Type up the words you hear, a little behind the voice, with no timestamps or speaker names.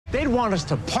They'd want us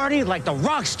to party like the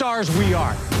rock stars we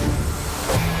are.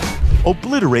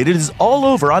 Obliterated is all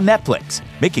over on Netflix,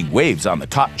 making waves on the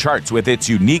top charts with its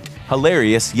unique,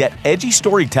 hilarious, yet edgy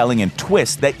storytelling and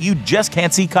twists that you just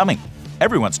can't see coming.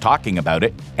 Everyone's talking about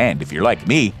it, and if you're like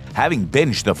me, having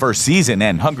binged the first season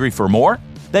and hungry for more,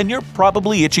 then you're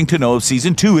probably itching to know if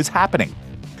Season 2 is happening.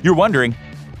 You're wondering,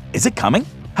 is it coming?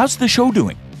 How's the show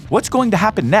doing? What's going to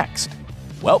happen next?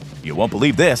 Well, you won't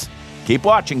believe this. Keep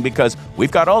watching because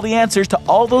we've got all the answers to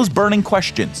all those burning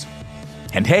questions.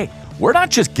 And hey, we're not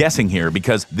just guessing here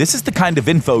because this is the kind of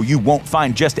info you won't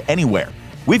find just anywhere.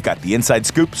 We've got the inside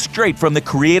scoop straight from the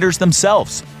creators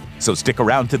themselves. So stick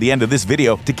around to the end of this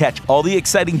video to catch all the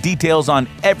exciting details on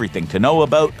everything to know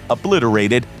about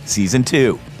Obliterated Season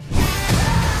 2.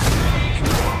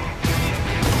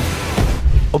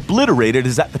 Obliterated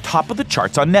is at the top of the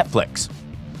charts on Netflix.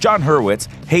 Jon Hurwitz,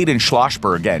 Hayden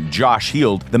Schlossberg, and Josh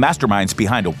Heald, the masterminds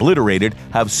behind Obliterated,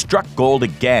 have struck gold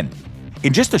again.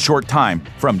 In just a short time,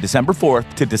 from December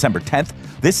 4th to December 10th,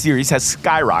 this series has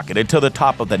skyrocketed to the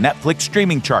top of the Netflix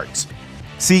streaming charts.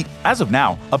 See, as of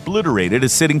now, Obliterated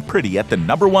is sitting pretty at the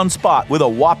 #1 spot with a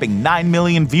whopping 9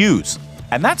 million views.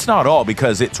 And that's not all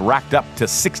because it's racked up to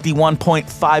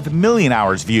 61.5 million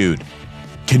hours viewed.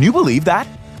 Can you believe that?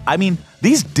 I mean,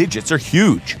 these digits are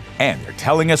huge, and they're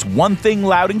telling us one thing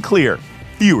loud and clear.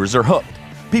 Viewers are hooked.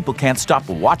 People can't stop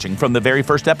watching from the very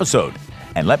first episode.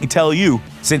 And let me tell you,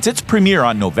 since its premiere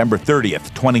on November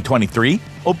 30th, 2023,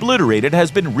 Obliterated has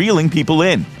been reeling people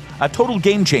in, a total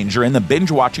game changer in the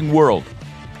binge-watching world.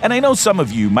 And I know some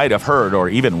of you might have heard or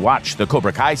even watched the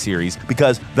Cobra Kai series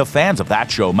because the fans of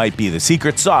that show might be the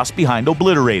secret sauce behind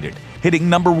Obliterated, hitting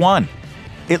 #1.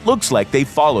 It looks like they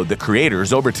followed the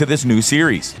creators over to this new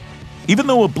series. Even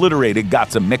though Obliterated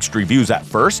got some mixed reviews at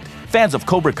first, fans of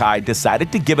Cobra Kai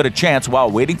decided to give it a chance while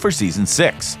waiting for Season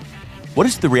 6. What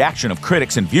is the reaction of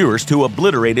critics and viewers to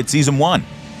Obliterated Season 1?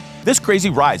 This crazy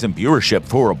rise in viewership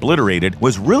for Obliterated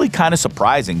was really kind of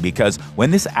surprising because when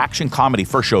this action comedy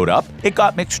first showed up, it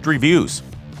got mixed reviews.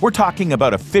 We're talking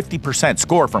about a 50%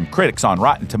 score from critics on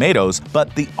Rotten Tomatoes,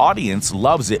 but the audience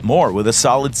loves it more with a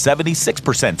solid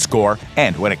 76% score,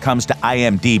 and when it comes to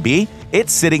IMDb,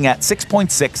 it's sitting at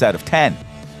 6.6 out of 10.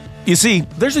 You see,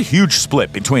 there's a huge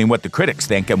split between what the critics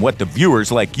think and what the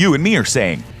viewers like you and me are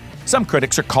saying. Some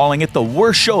critics are calling it the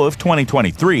worst show of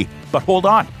 2023, but hold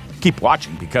on. Keep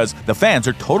watching because the fans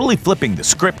are totally flipping the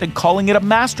script and calling it a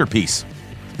masterpiece.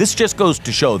 This just goes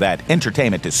to show that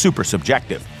entertainment is super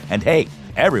subjective, and hey,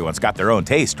 everyone's got their own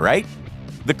taste, right?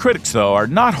 The critics, though, are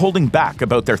not holding back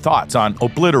about their thoughts on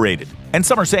Obliterated, and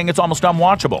some are saying it's almost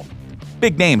unwatchable.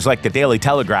 Big names like the Daily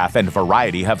Telegraph and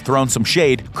Variety have thrown some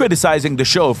shade, criticizing the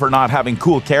show for not having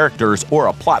cool characters or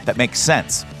a plot that makes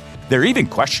sense. They're even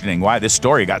questioning why this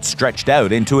story got stretched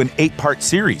out into an 8-part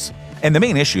series. And the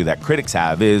main issue that critics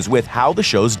have is with how the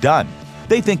show's done.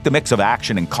 They think the mix of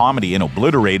action and comedy in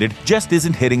Obliterated just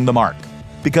isn't hitting the mark.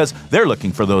 Because they're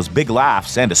looking for those big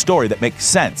laughs and a story that makes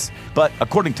sense. But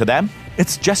according to them,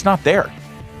 it's just not there.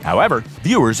 However,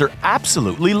 viewers are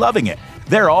absolutely loving it.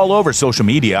 They're all over social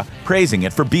media, praising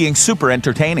it for being super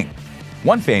entertaining.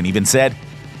 One fan even said,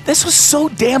 "This was so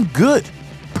damn good.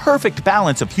 Perfect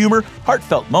balance of humor,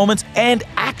 heartfelt moments, and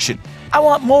action. I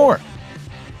want more."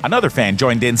 Another fan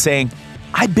joined in saying,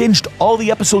 "I binged all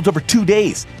the episodes over 2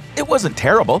 days. It wasn't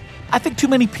terrible. I think too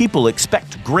many people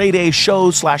expect grade A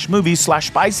shows / movies /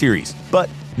 spy series, but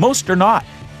most are not.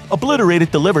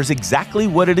 Obliterated delivers exactly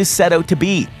what it is set out to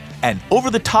be, an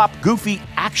over-the-top, goofy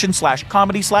action /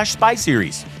 comedy / spy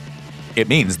series." It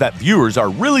means that viewers are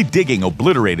really digging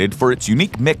Obliterated for its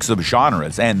unique mix of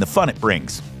genres and the fun it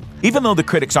brings. Even though the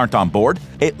critics aren't on board,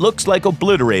 it looks like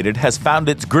Obliterated has found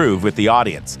its groove with the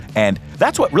audience, and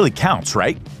that's what really counts,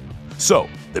 right? So,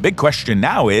 the big question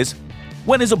now is,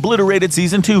 when is Obliterated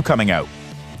Season 2 coming out?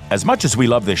 As much as we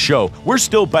love this show, we're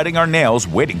still biting our nails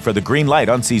waiting for the green light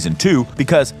on Season 2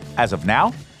 because, as of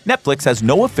now, Netflix has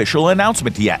no official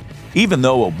announcement yet, even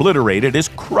though Obliterated is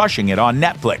crushing it on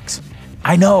Netflix.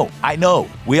 I know,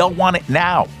 we all want it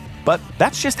now, but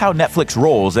that's just how Netflix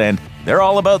rolls, and they're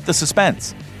all about the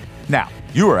suspense. Now,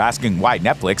 you are asking why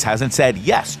Netflix hasn't said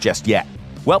yes just yet.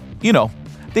 Well, you know,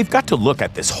 they've got to look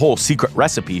at this whole secret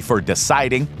recipe for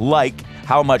deciding,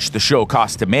 how much the show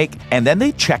costs to make, and then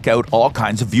they check out all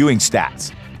kinds of viewing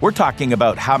stats. We're talking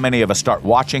about how many of us start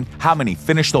watching, how many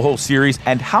finish the whole series,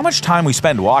 and how much time we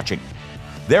spend watching.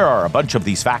 There are a bunch of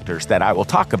these factors that I will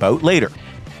talk about later.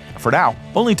 For now,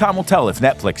 only time will tell if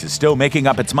Netflix is still making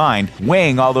up its mind,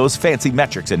 weighing all those fancy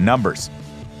metrics and numbers.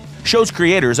 Show's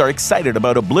creators are excited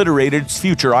about Obliterated's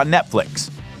future on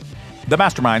Netflix. The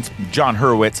masterminds, Jon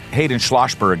Hurwitz, Hayden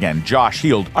Schlossberg, and Josh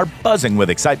Heald, are buzzing with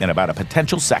excitement about a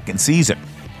potential second season.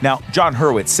 Now, Jon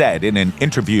Hurwitz said in an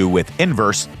interview with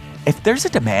Inverse, "If there's a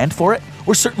demand for it,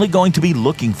 we're certainly going to be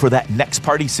looking for that next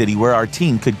party city where our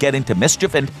team could get into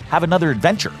mischief and have another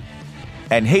adventure."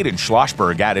 And Hayden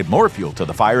Schlossberg added more fuel to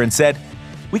the fire and said,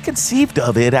 "We conceived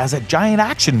of it as a giant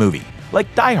action movie,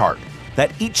 like Die Hard,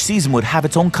 that each season would have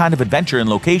its own kind of adventure and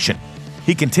location."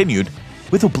 He continued,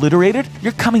 "With Obliterated,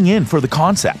 you're coming in for the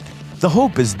concept. The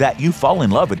hope is that you fall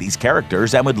in love with these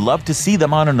characters and would love to see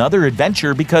them on another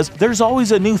adventure because there's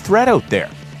always a new threat out there,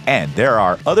 and there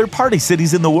are other party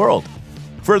cities in the world."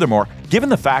 Furthermore, given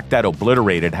the fact that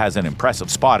Obliterated has an impressive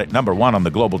spot at #1 on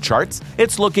the global charts,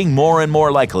 it's looking more and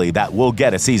more likely that we'll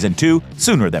get a Season 2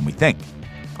 sooner than we think.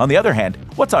 On the other hand,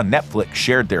 What's on Netflix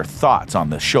shared their thoughts on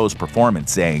the show's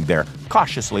performance, saying they're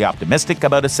cautiously optimistic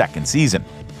about a second season.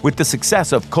 With the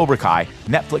success of Cobra Kai,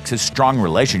 Netflix's strong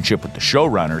relationship with the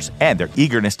showrunners and their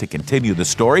eagerness to continue the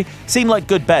story seem like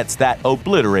good bets that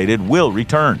Obliterated will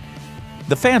return.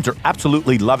 The fans are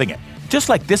absolutely loving it. Just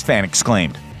like this fan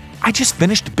exclaimed, "I just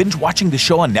finished binge-watching the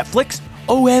show on Netflix?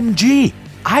 OMG!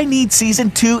 I need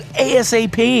Season 2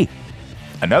 ASAP!"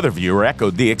 Another viewer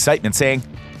echoed the excitement, saying,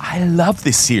 "I love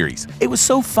this series. It was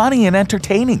so funny and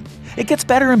entertaining. It gets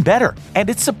better and better,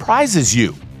 and it surprises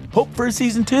you. Hope for a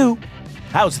Season 2.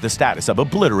 How's the status of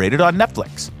Obliterated on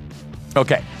Netflix?"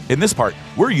 Okay, in this part,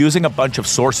 we're using a bunch of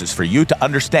sources for you to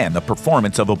understand the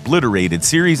performance of Obliterated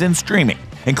series in streaming,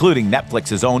 including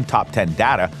Netflix's own top 10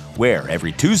 data, where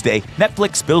every Tuesday,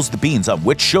 Netflix spills the beans on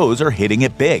which shows are hitting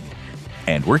it big.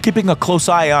 And we're keeping a close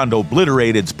eye on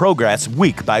Obliterated's progress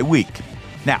week by week.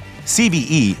 Now,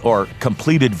 CVE, or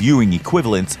completed viewing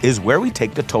equivalence, is where we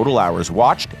take the total hours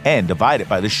watched and divide it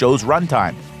by the show's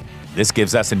runtime. This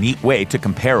gives us a neat way to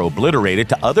compare Obliterated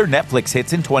to other Netflix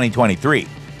hits in 2023.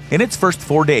 In its first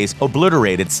 4 days,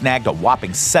 Obliterated snagged a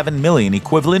whopping 7 million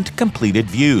equivalent completed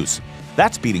views.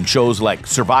 That's beating shows like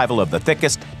Survival of the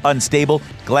Thickest, Unstable,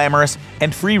 Glamorous,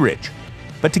 and Free Ridge.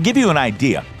 But to give you an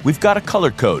idea, we've got a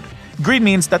color code. Green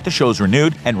means that the show's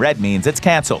renewed, and red means it's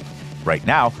cancelled. Right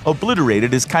now,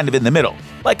 Obliterated is kind of in the middle,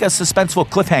 like a suspenseful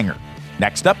cliffhanger.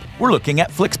 Next up, we're looking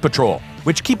at Flix Patrol,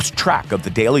 which keeps track of the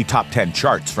daily top 10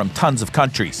 charts from tons of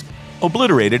countries.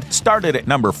 Obliterated started at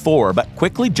 #4 but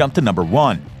quickly jumped to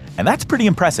 #1, and that's pretty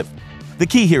impressive. The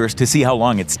key here is to see how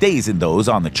long it stays in those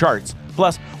on the charts,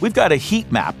 plus we've got a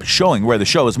heat map showing where the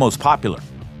show is most popular.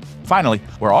 Finally,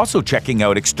 we're also checking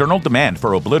out external demand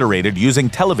for Obliterated using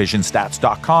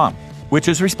televisionstats.com, which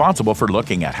is responsible for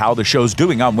looking at how the show's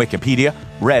doing on Wikipedia,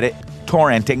 Reddit,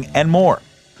 torrenting, and more.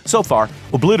 So far,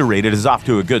 Obliterated is off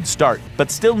to a good start,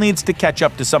 but still needs to catch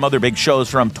up to some other big shows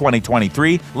from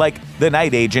 2023 like The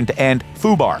Night Agent and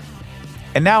Fubar.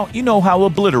 And now you know how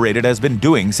Obliterated has been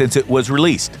doing since it was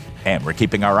released. And we're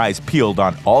keeping our eyes peeled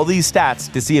on all these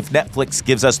stats to see if Netflix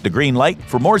gives us the green light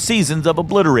for more seasons of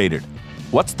Obliterated.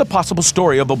 What's the possible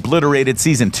story of Obliterated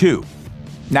Season 2?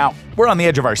 Now, we're on the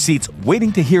edge of our seats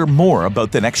waiting to hear more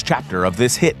about the next chapter of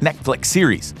this hit Netflix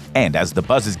series. And as the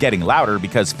buzz is getting louder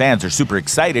because fans are super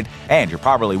excited, and you're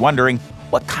probably wondering,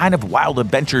 what kind of wild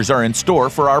adventures are in store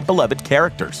for our beloved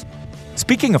characters?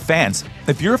 Speaking of fans,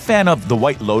 if you're a fan of The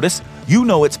White Lotus, you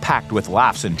know it's packed with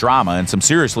laughs and drama and some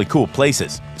seriously cool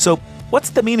places. So, what's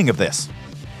the meaning of this?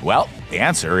 Well, the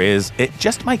answer is it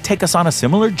just might take us on a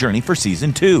similar journey for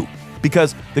Season 2.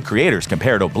 Because the creators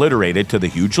compared Obliterated to the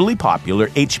hugely popular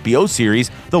HBO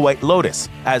series The White Lotus.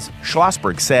 As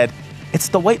Schlossberg said, "It's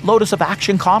the White Lotus of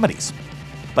action comedies."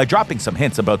 By dropping some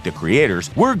hints about the creators,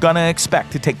 we're gonna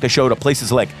expect to take the show to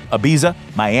places like Ibiza,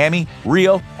 Miami,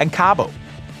 Rio, and Cabo.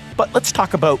 But let's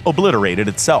talk about Obliterated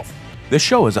itself. The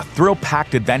show is a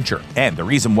thrill-packed adventure, and the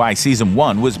reason why Season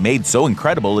 1 was made so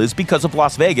incredible is because of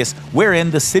Las Vegas,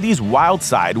 wherein the city's wild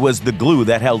side was the glue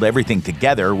that held everything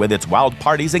together with its wild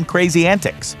parties and crazy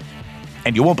antics.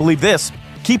 And you won't believe this,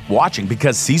 keep watching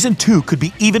because Season 2 could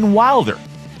be even wilder.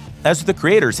 As the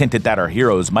creators hinted that our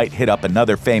heroes might hit up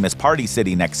another famous party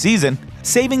city next season,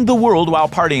 saving the world while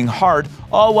partying hard,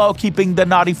 all while keeping the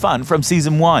naughty fun from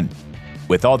Season 1.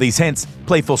 With all these hints,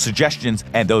 playful suggestions,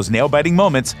 and those nail-biting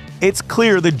moments, it's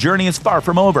clear the journey is far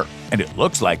from over, and it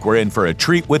looks like we're in for a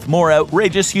treat with more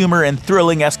outrageous humor and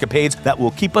thrilling escapades that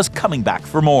will keep us coming back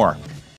for more.